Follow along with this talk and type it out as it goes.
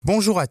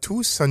Bonjour à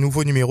tous, un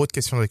nouveau numéro de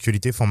questions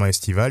d'actualité format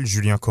estival,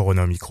 Julien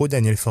Corona au micro,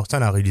 Daniel Fortin à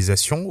la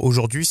réalisation.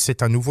 Aujourd'hui,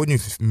 c'est un nouveau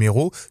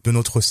numéro de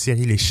notre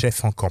série Les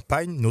chefs en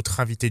campagne. Notre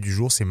invité du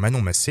jour, c'est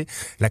Manon Massé,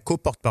 la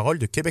co-porte-parole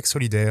de Québec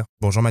solidaire.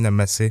 Bonjour Madame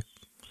Massé.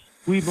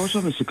 Oui,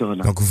 bonjour Monsieur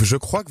Corona. Donc je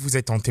crois que vous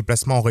êtes en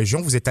déplacement en région,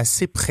 vous êtes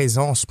assez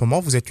présent en ce moment,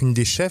 vous êtes une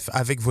des chefs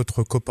avec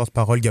votre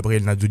co-porte-parole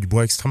Gabriel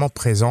Nadeau-Dubois, extrêmement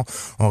présent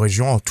en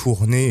région, en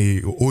tournée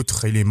et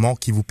autres éléments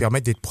qui vous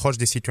permettent d'être proche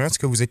des citoyens. Est-ce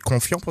que vous êtes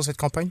confiant pour cette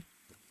campagne?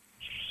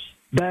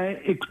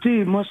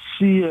 Écoutez, moi,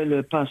 si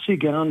le passé est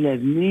garant de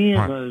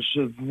l'avenir,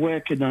 je vois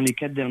que dans les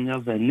 4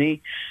 dernières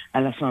années,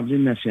 à l'Assemblée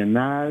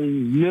nationale,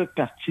 le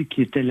parti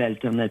qui était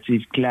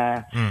l'alternative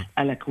claire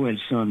à la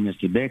coalition de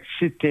Québec,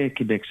 c'était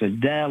Québec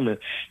solidaire.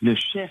 Le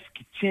chef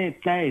qui tient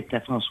tête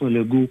à François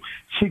Legault,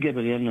 c'est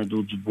Gabriel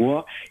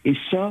Nadeau-Dubois. Et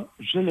ça,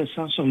 je le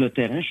sens sur le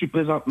terrain. Je suis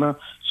présentement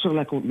sur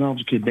la Côte-Nord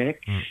du Québec.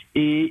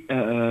 Et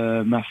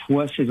ma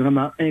foi, c'est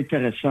vraiment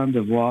intéressant de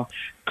voir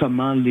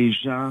comment les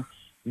gens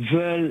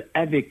veulent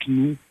avec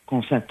nous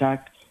qu'on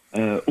s'attaque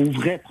aux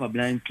vrais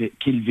problèmes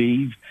qu'ils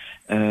vivent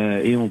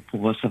et on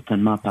pourra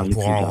certainement en parler plus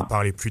tard. On pourra en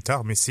parler plus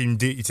tard, mais c'est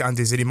un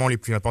des éléments les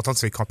plus importants de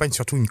cette campagne,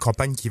 surtout une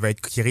campagne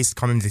qui risque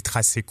quand même d'être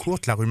assez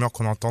courte. La rumeur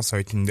qu'on entend, ça va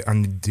être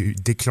un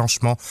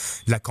déclenchement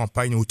de la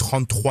campagne aux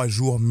 33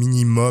 jours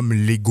minimum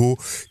légaux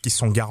qui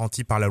sont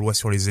garantis par la loi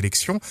sur les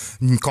élections.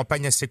 Une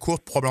campagne assez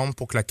courte, probablement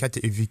pour que la CAQ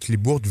évite les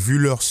bourdes, vu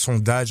leur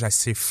sondage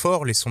assez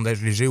fort, les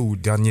sondages légers, où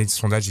le dernier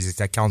sondage, ils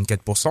étaient à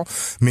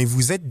 44%, mais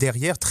vous êtes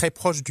derrière, très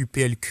proche du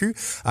PLQ,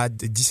 à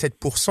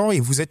 17%,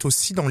 et vous êtes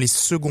aussi dans les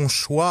seconds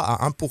choix à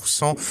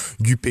 1%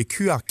 du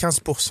PQ, à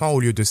 15% au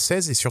lieu de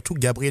 16%, et surtout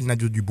Gabriel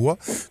Nadeau-Dubois,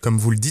 comme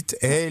vous le dites,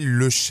 est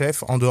le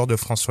chef en dehors de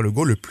François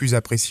Legault, le plus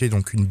apprécié,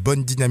 donc une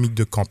bonne dynamique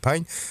de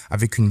campagne,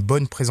 avec une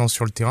bonne présence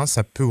sur le terrain,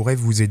 ça pourrait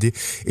vous aider.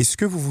 Est-ce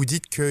que vous vous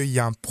dites qu'il y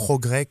a un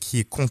progrès qui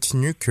est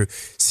continu, que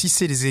si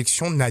ces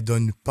élections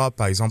n'adonnent pas,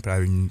 par exemple, à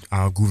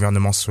un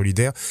gouvernement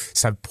solidaire,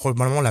 ça,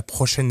 probablement la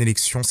prochaine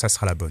élection, ça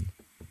sera la bonne?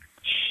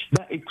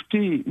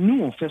 Écoutez,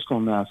 nous, on fait ce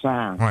qu'on a à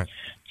faire. Ouais.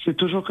 C'est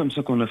toujours comme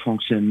ça qu'on a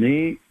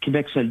fonctionné.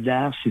 Québec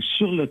solidaire, c'est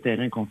sur le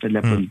terrain qu'on fait de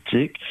la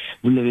politique.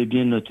 Vous l'avez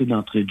bien noté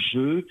d'entrée de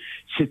jeu.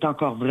 C'est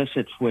encore vrai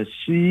cette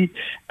fois-ci.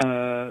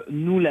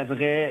 Nous,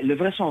 le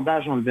vrai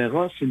sondage, on le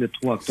verra, c'est le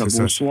 3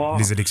 octobre au soir.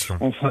 Les élections.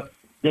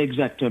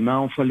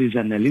 Exactement, on fera les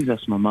analyses à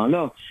ce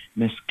moment-là.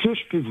 Mais ce que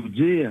je peux vous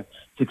dire,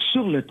 c'est que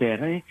sur le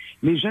terrain,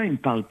 les gens, ils ne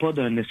parlent pas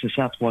d'un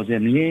nécessaire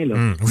troisième lien, là.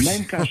 Oui.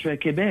 Même quand je suis à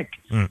Québec.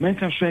 Même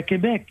quand je suis à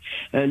Québec.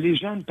 Les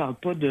gens ne parlent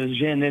pas de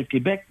GNL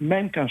Québec,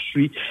 même quand je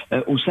suis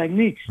au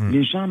Saguenay.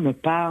 Les gens me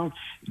parlent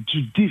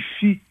du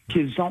défi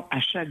qu'ils ont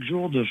à chaque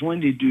jour de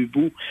joindre les deux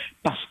bouts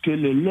parce que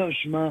le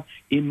logement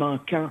est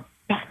manquant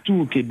partout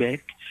au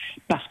Québec,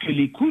 parce que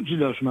les coûts du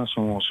logement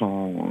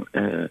sont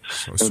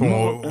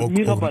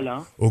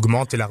mirobolants.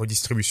 Augmente et la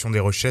redistribution des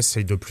richesses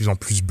est de plus en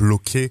plus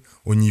bloquée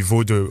au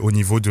niveau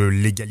de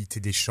l'égalité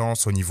des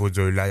chances, au niveau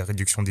de la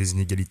réduction des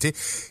inégalités.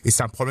 Et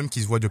c'est un problème qui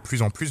se voit de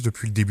plus en plus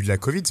depuis le début de la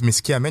Covid. Mais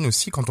ce qui amène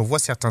aussi, quand on voit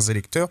certains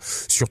électeurs,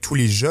 surtout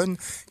les jeunes,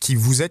 qui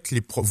vous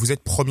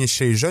êtes premiers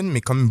chez les jeunes,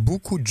 mais comme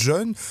beaucoup de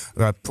jeunes,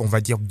 on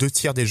va dire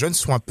 2/3 des jeunes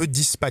sont un peu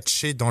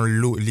dispatchés dans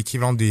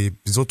l'équivalent des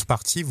autres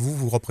partis.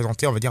 Vous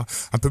représentez, on va dire,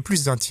 un peu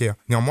plus d'un tiers.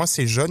 Néanmoins,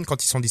 ces jeunes,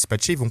 quand ils sont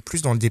dispatchés, ils vont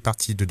plus dans des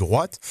partis de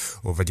droite,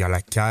 on va dire la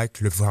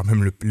CAQ, voire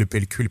même le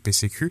PLQ, le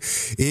PCQ,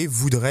 et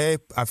voudraient,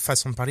 à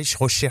façon de parler,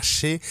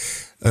 rechercher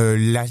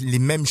les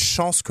mêmes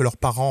chances que leurs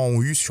parents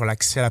ont eues sur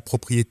l'accès à la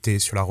propriété,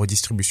 sur la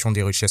redistribution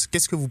des richesses.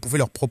 Qu'est-ce que vous pouvez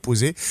leur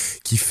proposer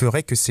qui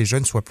ferait que ces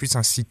jeunes soient plus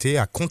incités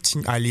à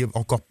aller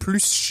encore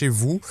plus chez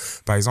vous,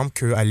 par exemple,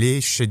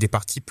 qu'aller chez des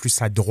partis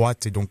plus à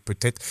droite, et donc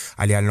peut-être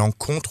aller à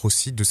l'encontre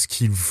aussi de ce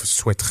qu'ils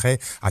souhaiteraient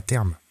à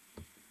terme?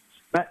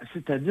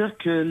 C'est-à-dire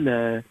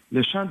que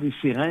le chant des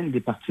sirènes des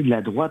partis de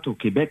la droite au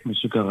Québec, M.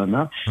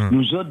 Corona,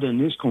 nous a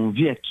donné ce qu'on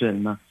vit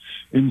actuellement.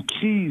 Une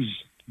crise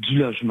du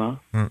logement,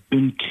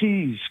 une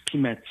crise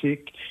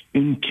climatique,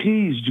 une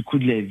crise du coût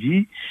de la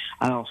vie.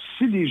 Alors,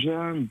 si les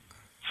jeunes,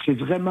 c'est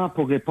vraiment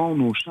pour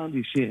répondre au chant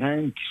des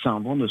sirènes qui s'en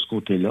vont de ce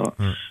côté-là,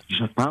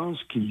 je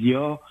pense qu'il y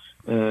a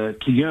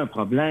un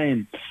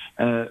problème.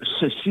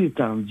 Ceci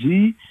étant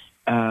dit,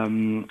 à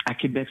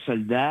Québec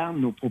solidaire,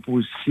 nos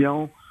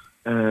propositions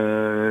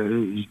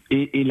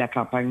et la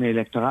campagne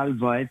électorale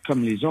va être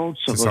comme les autres,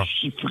 sera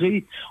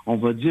chiffrée. On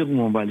va dire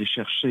où on va aller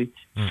chercher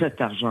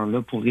cet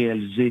argent-là pour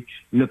réaliser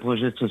le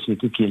projet de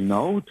société qui est le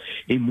nôtre.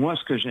 Et moi,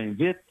 ce que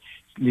j'invite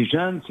les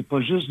jeunes, c'est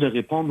pas juste de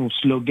répondre aux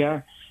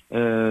slogans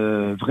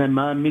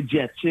vraiment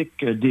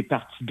médiatiques des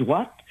partis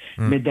droites,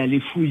 mais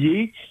d'aller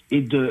fouiller et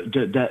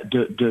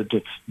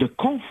de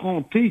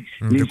confronter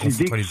les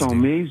idées qui sont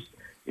mises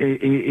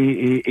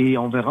et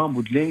on verra en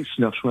bout de ligne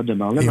si leur choix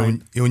demeure le même.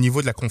 Et au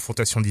niveau de la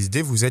confrontation des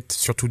idées, vous êtes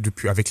surtout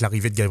depuis avec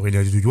l'arrivée de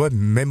Gabriel Dudoit,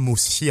 même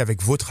aussi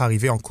avec votre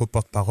arrivée en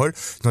co-porte-parole,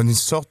 dans une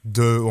sorte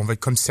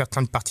comme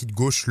certains partis de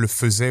gauche le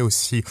faisaient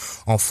aussi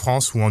en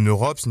France ou en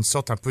Europe, c'est une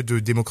sorte un peu de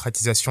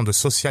démocratisation, de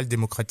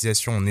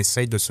social-démocratisation. On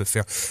essaye de se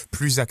faire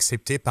plus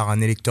accepter par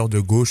un électeur de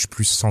gauche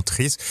plus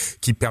centriste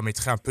qui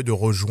permettrait un peu de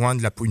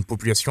rejoindre une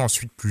population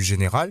ensuite plus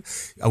générale.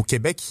 Au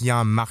Québec, il y a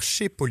un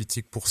marché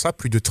politique pour ça.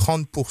 Plus de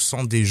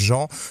 30% des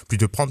gens, plus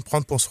de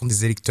 30%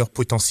 des électeurs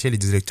potentiels et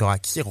des électeurs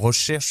acquis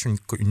recherchent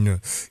une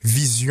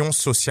vision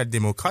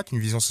social-démocrate,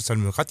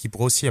 qui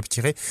pourrait aussi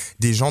attirer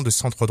des gens de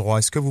centre droit.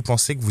 Est-ce que vous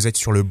pensez que vous êtes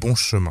sur le bon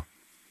chemin?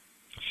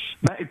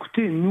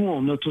 Écoutez, nous,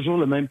 on a toujours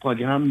le même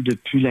programme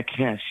depuis la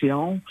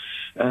création.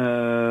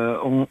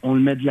 On le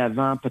met de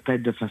l'avant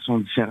peut-être de façon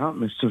différente,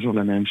 mais c'est toujours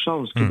la même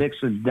chose. Québec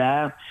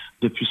solidaire,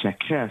 depuis sa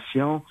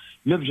création,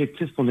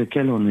 l'objectif pour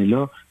lequel on est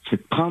là, c'est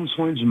de prendre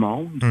soin du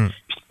monde,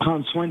 puis de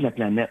prendre soin de la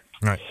planète.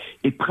 Ouais.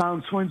 Et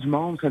prendre soin du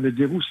monde, ça veut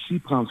dire aussi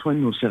prendre soin de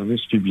nos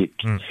services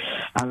publics.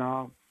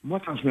 Alors,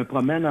 moi, quand je me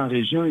promène en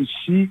région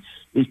ici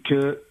et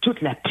que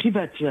toute la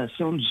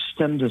privatisation du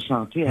système de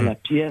santé à la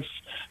pièce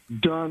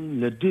donne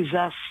le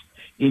désastre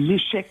et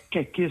l'échec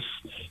caquiste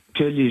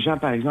que les gens,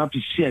 par exemple,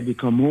 ici à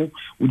Bécomo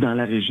ou dans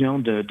la région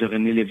de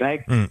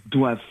René-Lévesque,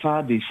 doivent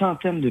faire des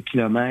centaines de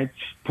kilomètres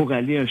pour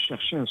aller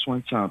chercher un soin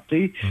de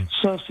santé.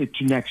 Ça, c'est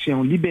une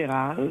action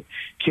libérale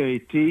qui a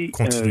été,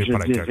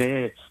 je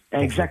dirais,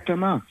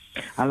 exactement.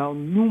 Alors,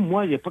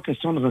 moi, il n'y a pas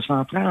question de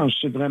recentrage.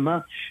 C'est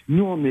vraiment,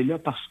 nous, on est là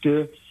parce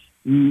que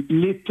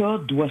l'État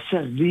doit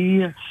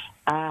servir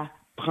à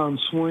prendre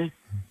soin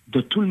de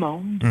tout le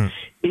monde.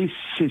 Et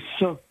c'est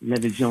ça, la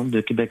vision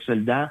de Québec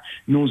solidaire.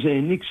 Nos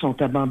aînés qui sont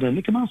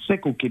abandonnés. Comment ça se fait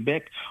qu'au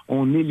Québec,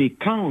 on est les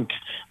cancres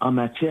en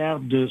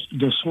matière de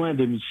soins à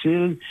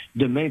domicile,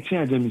 de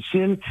maintien à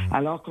domicile,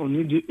 alors qu'on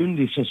est une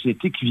des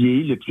sociétés qui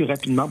vieillit le plus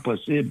rapidement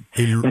possible?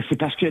 C'est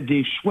parce qu'il y a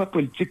des choix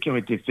politiques qui ont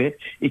été faits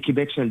et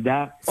Québec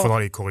solidaire faudra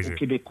les corriger.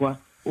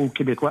 aux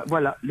Québécois.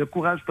 Voilà, le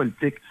courage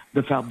politique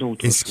de faire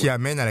d'autres choix. Et ce qui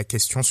amène à la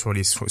question sur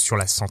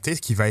la santé,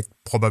 ce qui va être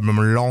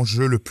probablement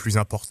l'enjeu le plus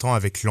important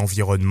avec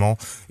l'environnement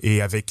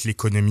et avec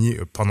l'économie.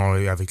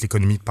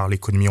 Par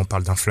l'économie, on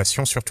parle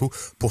d'inflation surtout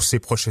pour ces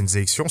prochaines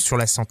élections. Sur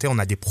la santé, on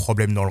a des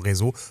problèmes dans le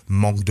réseau,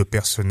 manque de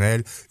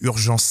personnel,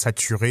 urgence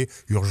saturée,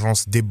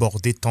 urgence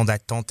débordée, temps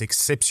d'attente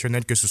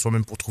exceptionnel, que ce soit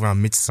même pour trouver un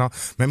médecin,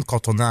 même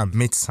quand on a un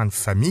médecin de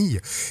famille.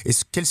 Je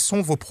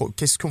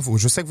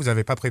sais que vous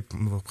n'avez pas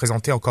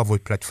présenté encore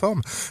votre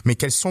plateforme, mais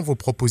quelles sont vos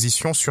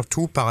propositions,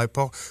 surtout par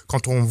rapport,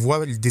 quand on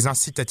voit des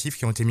incitatifs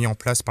qui ont été mis en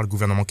place par le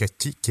gouvernement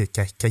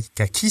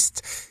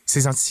caquiste,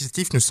 ces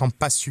incitatifs ne semblent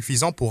pas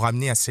suffisants pour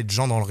ramener assez de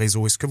gens dans le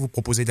réseau. Est-ce que vous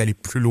proposez d'aller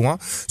plus loin,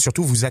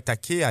 surtout vous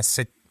attaquer à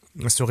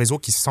ce réseau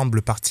qui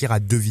semble partir à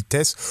deux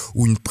vitesses,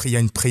 où il y a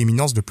une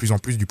prééminence de plus en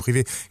plus du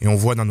privé. Et on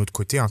voit d'un autre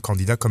côté un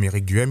candidat comme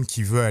Éric Duhaime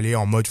qui veut aller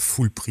en mode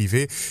full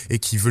privé et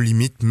qui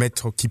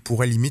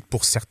pourrait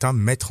pour certains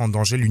mettre en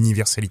danger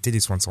l'universalité des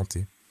soins de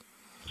santé.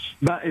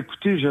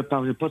 Écoutez, je ne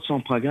parlerai pas de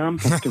son programme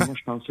parce que moi,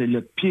 je pense que c'est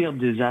le pire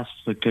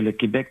désastre que le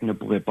Québec ne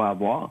pourrait pas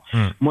avoir.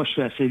 Moi, je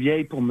suis assez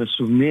vieille pour me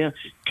souvenir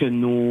que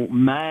nos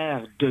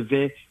mères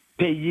devaient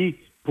payer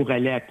pour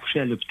aller accoucher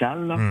à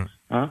l'hôpital.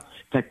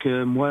 Fait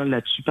que moi,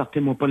 là-dessus,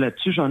 partez-moi pas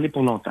là-dessus, j'en ai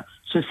pour longtemps.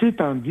 Ceci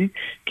étant dit,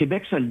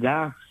 Québec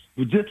solidaire,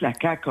 vous dites la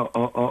CAQ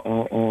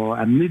a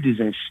amené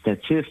des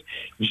incitatifs.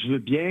 Je veux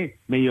bien,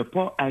 mais il n'a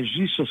pas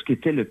agi sur ce qui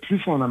était le plus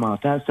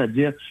fondamental,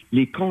 c'est-à-dire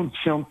les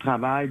conditions de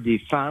travail des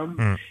femmes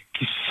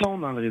qui sont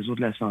dans le réseau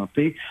de la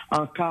santé.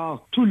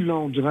 Encore tout le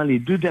long, durant les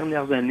 2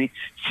 dernières années,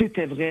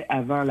 c'était vrai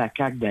avant la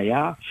CAQ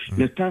d'ailleurs,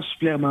 le temps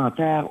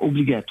supplémentaire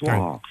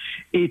obligatoire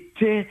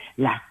était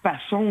la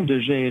façon de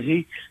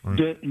gérer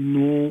de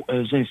nos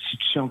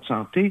institutions de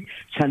santé.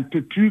 Ça ne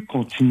peut plus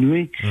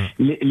continuer.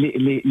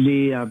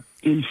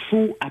 Il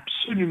faut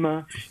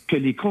absolument que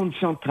les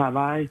conditions de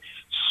travail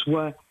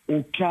soient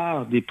au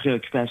cœur des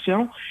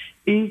préoccupations.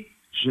 Et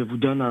je vous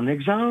donne un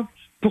exemple.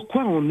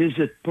 Pourquoi on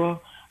n'hésite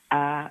pas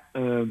à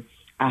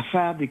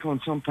faire des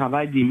conditions de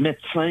travail des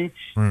médecins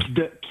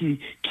qui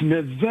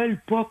ne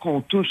veulent pas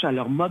qu'on touche à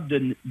leur mode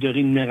de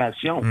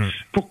rémunération?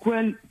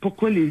 Pourquoi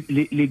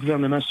les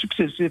gouvernements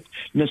successifs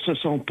ne se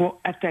sont pas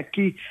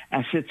attaqués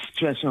à cette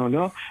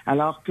situation-là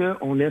alors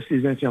qu'on laisse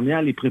les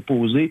infirmières, les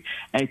préposés,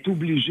 être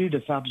obligés de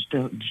faire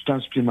du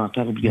temps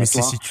supplémentaire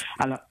obligatoire?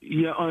 Alors,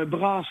 il y a un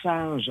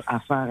brassage à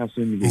faire à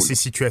ce niveau-là. Et ces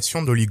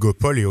situations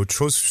d'oligopole et autres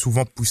choses,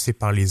 souvent poussées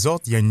par les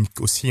ordres, il y a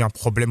aussi un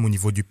problème au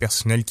niveau du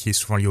personnel qui est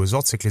souvent lié aux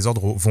ordres, c'est que les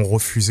ordres vont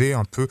refuser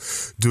un peu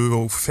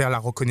de faire la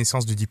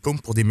reconnaissance du diplôme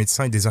pour des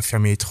médecins et des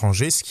infirmiers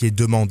étrangers, ce qui est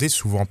demandé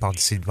souvent par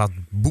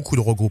beaucoup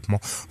de regroupements.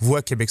 Vous,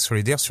 à Québec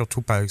solidaire,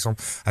 surtout par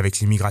exemple avec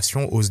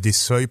l'immigration, hausse des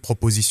seuils,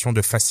 proposition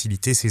de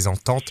faciliter ces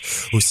ententes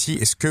aussi,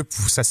 est-ce que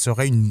ça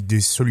serait une des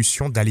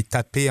solutions d'aller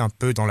taper un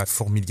peu dans la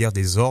fourmilière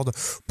des ordres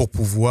pour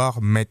pouvoir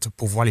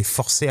les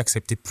forcer à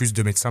accepter plus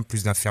de médecins,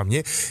 plus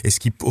d'infirmiers, et ce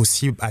qui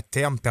aussi à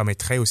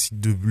permettrait aussi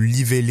de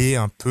niveler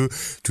un peu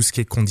tout ce qui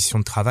est conditions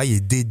de travail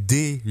et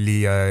d'aider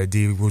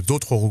d'autres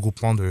d'autres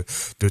regroupements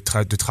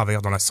de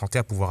travailleurs dans la santé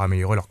à pouvoir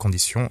améliorer leurs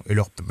conditions et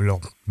leurs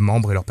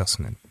membres et leur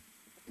personnel?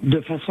 De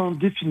façon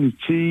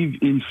définitive,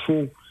 il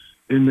faut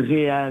une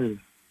réelle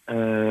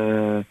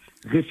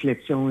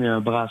réflexion et un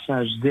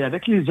brassage d'idées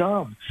avec les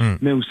ordres,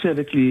 mais aussi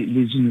avec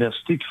les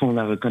universités qui font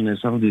la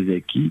reconnaissance des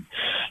acquis,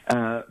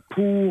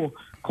 pour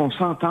qu'on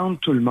s'entende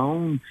tout le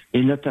monde,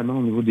 et notamment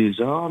au niveau des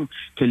ordres,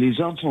 que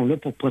les ordres sont là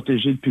pour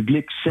protéger le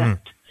public,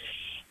 certes,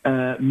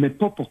 mais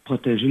pas pour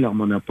protéger leur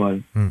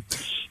monopole.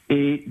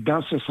 Et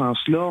dans ce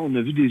sens-là, on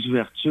a vu des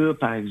ouvertures,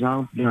 par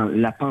exemple,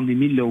 la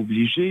pandémie l'a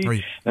obligé,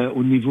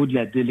 au niveau de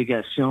la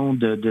délégation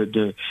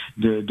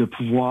de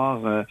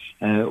pouvoir,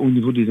 au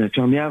niveau des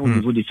infirmières, au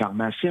niveau des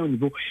pharmaciens,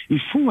 il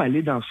faut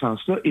aller dans ce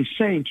sens-là, et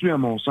ça inclut, à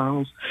mon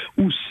sens,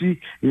 aussi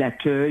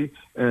l'accueil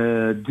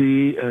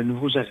des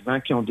nouveaux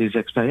arrivants qui ont des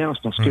expériences,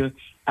 parce que,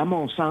 à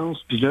mon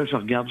sens, puis là, je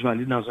vais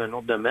aller dans un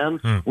autre domaine,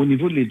 au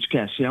niveau de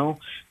l'éducation,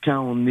 quand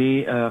on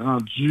est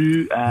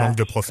rendu à... Manque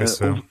de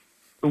professeurs.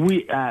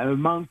 À un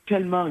manque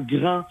tellement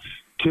grand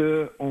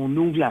qu'on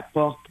ouvre la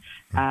porte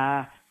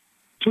à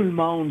tout le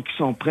monde qui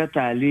sont prêts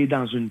à aller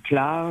dans une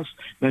classe,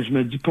 ben je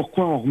me dis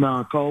pourquoi on remet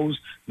en cause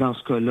dans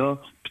ce cas-là.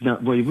 Puis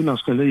voyez-vous, dans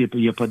ce cas-là, il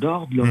n'y a pas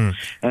d'ordre.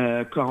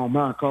 Quand on met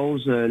en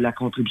cause la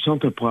contribution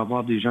que pourraient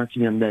avoir des gens qui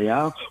viennent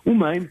d'ailleurs, ou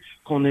même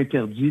qu'on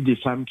interdit des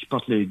femmes qui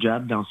portent le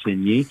hijab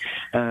d'enseigner.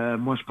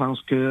 Moi, je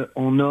pense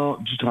qu'on a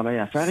du travail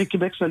à faire et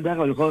Québec solidaire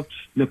aura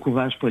le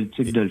courage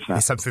politique de le faire.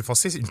 Et ça me fait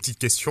penser, une petite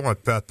question un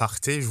peu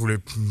aparté. Je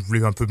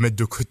voulais un peu mettre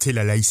de côté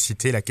la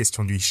laïcité, la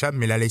question du hijab,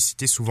 mais la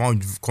laïcité souvent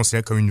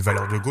considérée comme une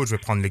valeur de gauche. Je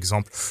vais prendre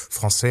l'exemple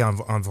français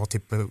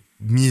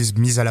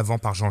mise à l'avant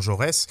par Jean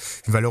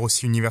Jaurès, une valeur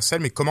aussi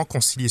universelle, mais comment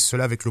concilier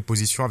cela avec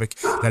l'opposition, avec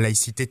la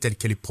laïcité telle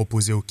qu'elle est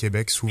proposée au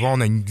Québec? Souvent,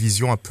 on a une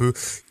vision un peu,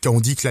 quand on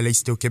dit que la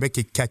laïcité au Québec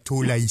est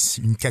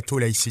une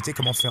catho-laïcité,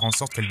 comment faire en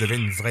sorte qu'elle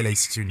devienne une vraie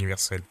laïcité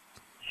universelle?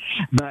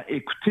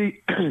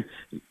 Écoutez,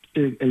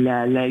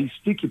 la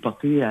laïcité qui est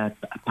portée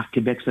par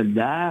Québec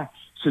solidaire,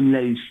 c'est une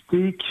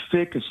laïcité qui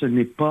fait que ce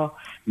n'est pas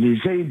les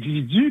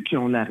individus qui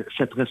ont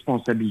cette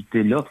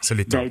responsabilité-là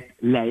d'être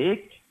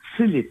laïques,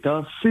 c'est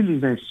l'État, c'est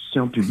les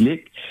institutions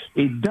publiques.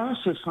 Et dans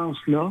ce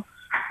sens-là,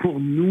 pour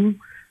nous,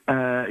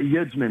 il y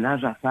a du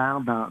ménage à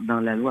faire dans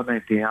la loi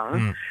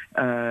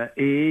 21.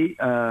 Et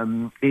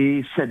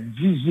cette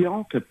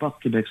vision que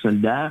porte Québec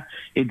solidaire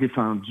est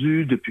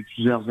défendue depuis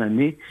plusieurs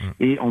années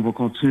et on va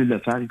continuer de le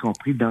faire, y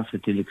compris dans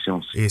cette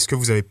élection-ci. Et est-ce que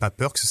vous n'avez pas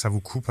peur que ça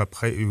vous coupe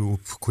après aux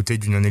côtés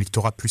d'un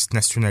électorat plus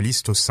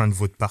nationaliste au sein de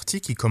votre parti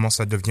qui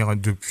commence à devenir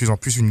de plus en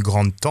plus une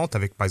grande tente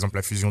avec par exemple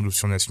la fusion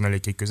d'Option nationale il y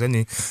a quelques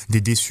années,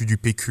 des déçus du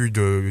PQ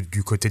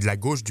du côté de la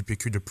gauche, du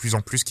PQ de plus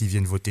en plus qui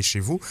viennent voter chez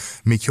vous,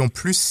 mais qui ont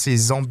plus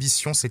ces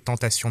ambitions, ces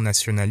tentations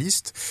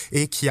nationalistes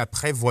et qui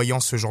après,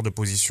 voyant ce genre de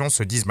position,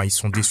 se disent ils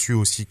sont déçus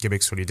aussi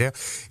Québec solidaire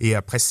et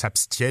après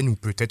s'abstiennent ou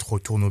peut-être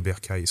retournent au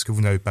bercail. Est-ce que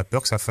vous n'avez pas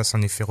peur que ça fasse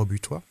un effet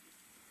rebutoire?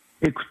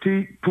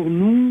 Écoutez, pour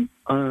nous,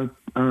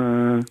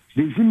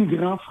 les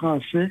immigrants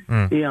français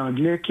et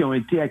anglais qui ont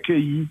été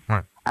accueillis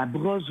à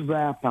bras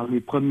ouverts par les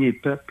premiers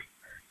peuples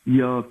il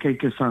y a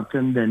quelques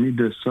centaines d'années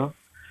de ça,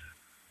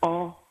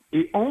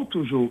 ont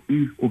toujours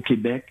eu au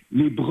Québec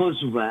les bras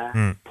ouverts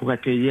pour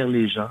accueillir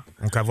les gens.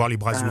 Donc avoir les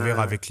bras ouverts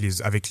avec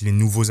les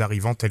nouveaux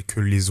arrivants tels que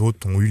les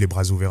autres ont eu les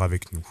bras ouverts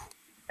avec nous.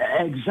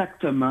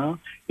 Exactement.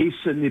 Et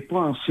ce n'est pas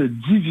en se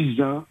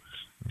divisant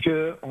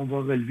qu'on va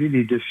relever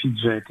les défis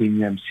du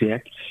 21e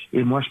siècle.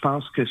 Et moi, je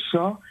pense que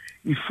ça,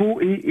 il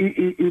faut...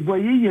 Et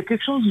voyez, il y a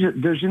quelque chose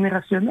de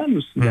générationnel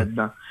aussi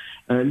là-dedans.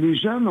 Les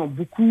jeunes ont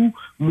beaucoup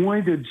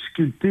moins de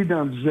difficultés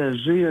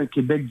d'envisager un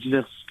Québec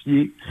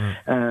diversifié.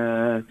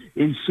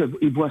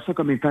 Ils voient ça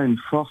comme étant une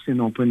force et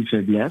non pas une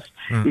faiblesse.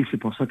 Et c'est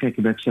pour ça qu'à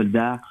Québec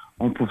solidaire,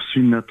 on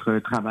poursuit notre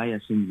travail à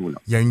ce niveau-là.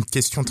 Il y a une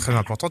question très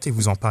importante, et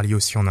vous en parliez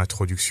aussi en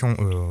introduction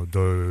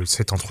de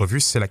cette entrevue,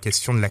 c'est la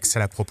question de l'accès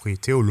à la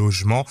propriété, au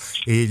logement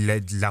et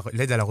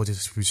l'aide à la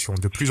redistribution.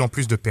 De plus en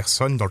plus de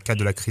personnes, dans le cadre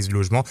de la crise du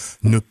logement,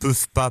 ne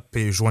peuvent pas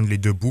joindre les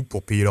deux bouts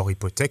pour payer leur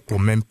hypothèque, pour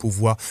même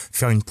pouvoir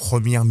faire une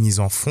première mise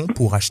en fonds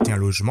pour acheter un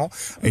logement.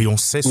 Et on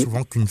sait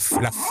souvent que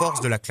la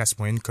force de la classe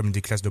moyenne, comme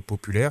des classes de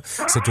populaires,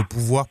 c'est de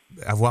pouvoir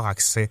avoir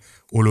accès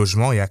au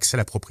logement et accès à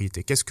la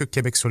propriété. Qu'est-ce que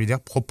Québec solidaire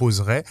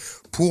proposerait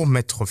pour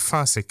mettre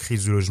fin à cette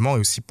crise du logement et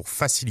aussi pour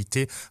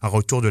faciliter un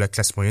retour de la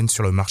classe moyenne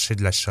sur le marché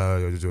de l'achat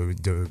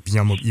de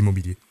biens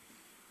immobiliers?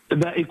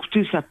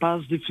 Écoutez, ça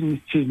passe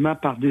définitivement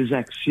par des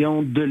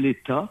actions de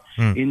l'État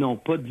et non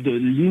pas de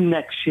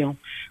l'inaction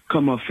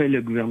comme a fait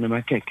le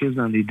gouvernement caquiste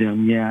dans les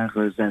dernières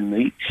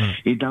années.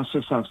 Et dans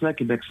ce sens-là,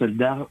 Québec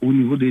solidaire, au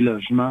niveau des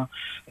logements,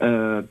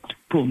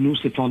 pour nous,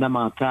 c'est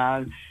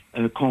fondamental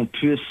qu'on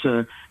puisse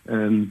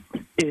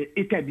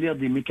établir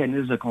des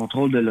mécanismes de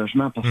contrôle de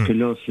logement parce que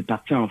là, c'est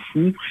parti en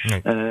fou.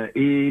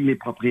 Et les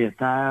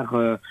propriétaires,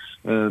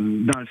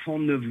 dans le fond,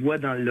 ne voient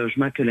dans le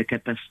logement que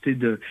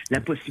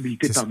la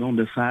possibilité de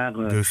faire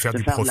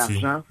de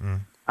l'argent.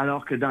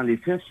 Alors que dans les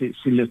faits, c'est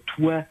le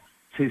toit,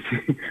 c'est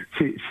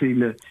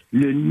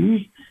le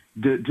nid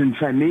d'une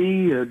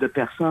famille de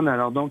personnes.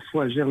 Alors donc, il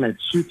faut agir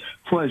là-dessus.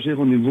 Il faut agir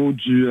au niveau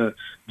du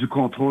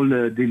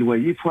contrôle des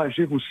loyers. Il faut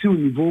agir aussi au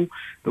niveau,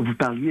 vous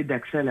parliez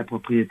d'accès à la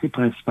propriété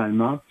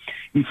principalement.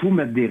 Il faut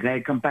mettre des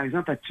règles. Comme par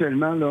exemple,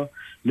 actuellement, là,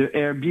 le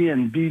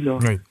Airbnb, là,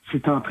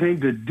 c'est en train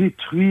de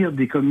détruire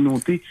des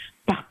communautés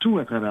partout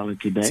à travers le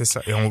Québec. C'est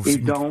ça. Et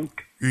donc,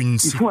 il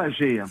faut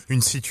agir.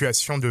 Une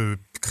situation de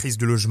crise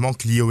de logement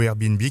liée au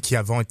Airbnb qui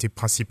avant était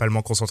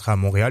principalement concentrée à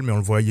Montréal, mais on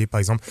le voyait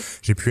par exemple,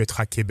 j'ai pu être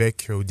à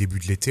Québec au début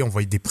de l'été, on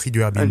voyait des prix de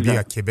Airbnb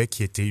à Québec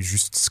qui étaient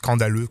juste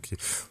scandaleux.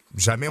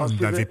 Jamais on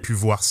n'avait pu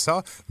voir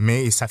ça,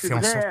 mais ça fait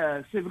en sorte...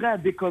 C'est vrai à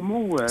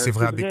Bécomo, c'est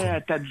vrai à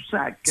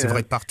Tadoussac. C'est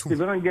vrai partout. C'est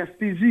vrai en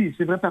Gaspésie,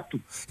 c'est vrai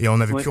partout. Et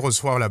on avait pu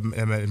recevoir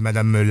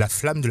Madame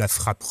Laflamme de la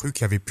Frappe Rue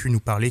qui avait pu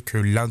nous parler que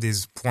l'un des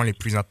points les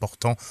plus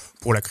importants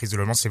pour la crise de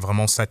logement, c'est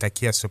vraiment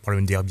s'attaquer à ce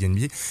problème d'Airbnb.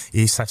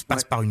 Et ça se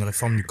passe par une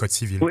réforme du Code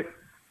civil.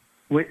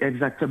 Oui,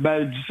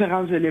 exactement.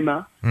 Différents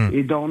éléments,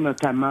 et dont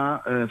notamment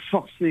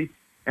forcer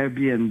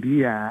Airbnb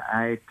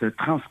à être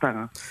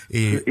transparent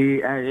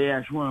et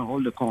à jouer un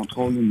rôle de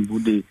contrôle au niveau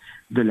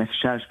de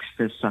l'affichage qui se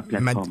fait sur la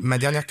plateforme. Ma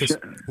dernière question...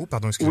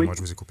 pardon, excusez-moi,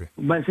 je vous ai coupé.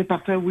 C'est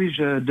parfait, oui,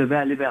 je devais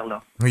aller vers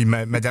là. Oui,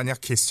 ma dernière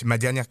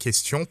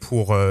question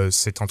pour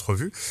cette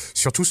entrevue,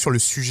 surtout sur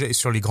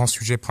les grands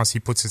sujets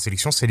principaux de cette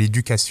élection, c'est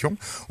l'éducation.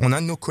 On a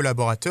un de nos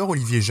collaborateurs,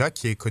 Olivier Jacques,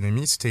 qui est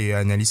économiste et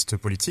analyste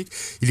politique.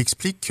 Il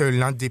explique que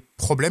l'un des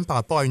problèmes par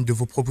rapport à une de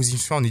vos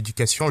propositions en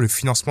éducation, le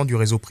financement du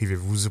réseau privé.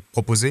 Vous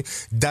proposez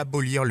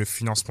d'abolir le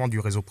financement du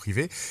réseau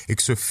privé et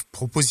que cette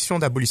proposition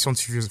d'abolition de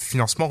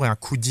financement aurait un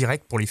coût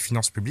direct pour les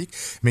finances publiques,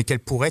 mais qu'elle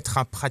pourrait être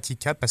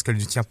impraticable parce qu'elle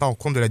ne tient pas en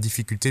compte de la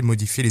difficulté de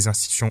modifier les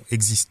institutions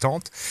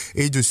existantes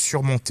et de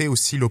surmonter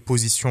aussi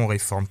l'opposition aux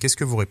réformes. Qu'est-ce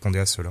que vous répondez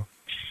à cela?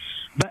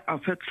 En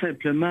fait,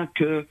 simplement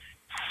que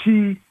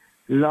si,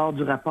 lors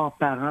du rapport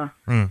Parent,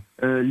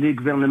 les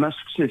gouvernements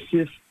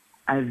successifs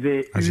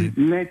avaient eu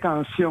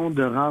l'intention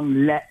de rendre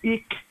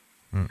laïque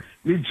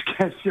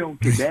l'éducation au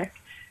Québec,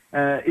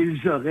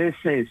 ils auraient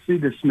cessé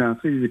de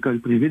financer les écoles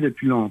privées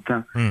depuis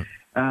longtemps.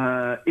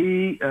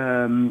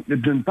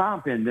 D'une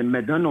part,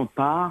 mais d'un autre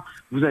part,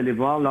 vous allez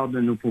voir lors de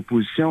nos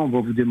propositions, on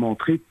va vous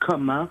démontrer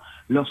comment,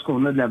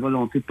 lorsqu'on a de la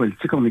volonté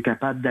politique, on est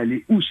capable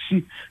d'aller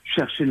aussi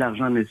chercher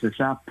l'argent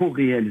nécessaire pour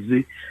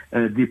réaliser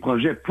des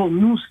projets. Pour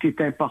nous, ce qui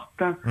est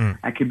important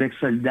à Québec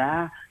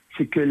solidaire,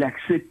 c'est que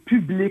l'accès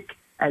public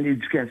à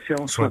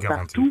l'éducation soit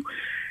partout.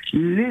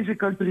 Les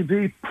écoles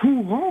privées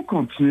pourront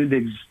continuer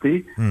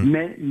d'exister,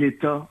 mais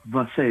l'État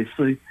va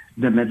cesser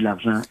de mettre de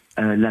l'argent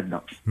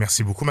là-dedans.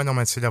 Merci beaucoup, Madame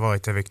Mathé, d'avoir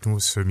été avec nous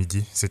ce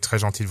midi. C'est très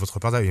gentil de votre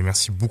part et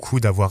merci beaucoup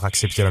d'avoir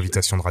accepté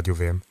l'invitation de Radio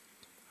VM.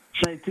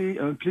 Ça a été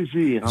un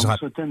plaisir. On vous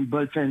souhaite une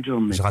bonne fin de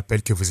journée. Je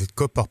rappelle que vous êtes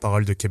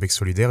co-porte-parole de Québec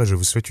solidaire et je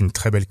vous souhaite une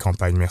très belle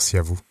campagne. Merci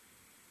à vous.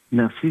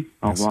 Merci.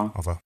 Au revoir. Au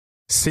revoir.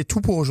 C'est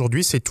tout pour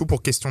aujourd'hui, c'est tout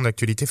pour Questions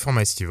d'actualité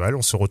format estival.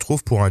 On se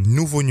retrouve pour un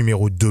nouveau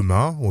numéro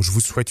demain. Je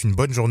vous souhaite une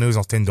bonne journée aux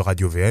antennes de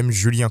Radio VM.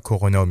 Julien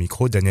Corona au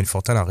micro, Daniel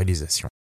Fortin à la réalisation.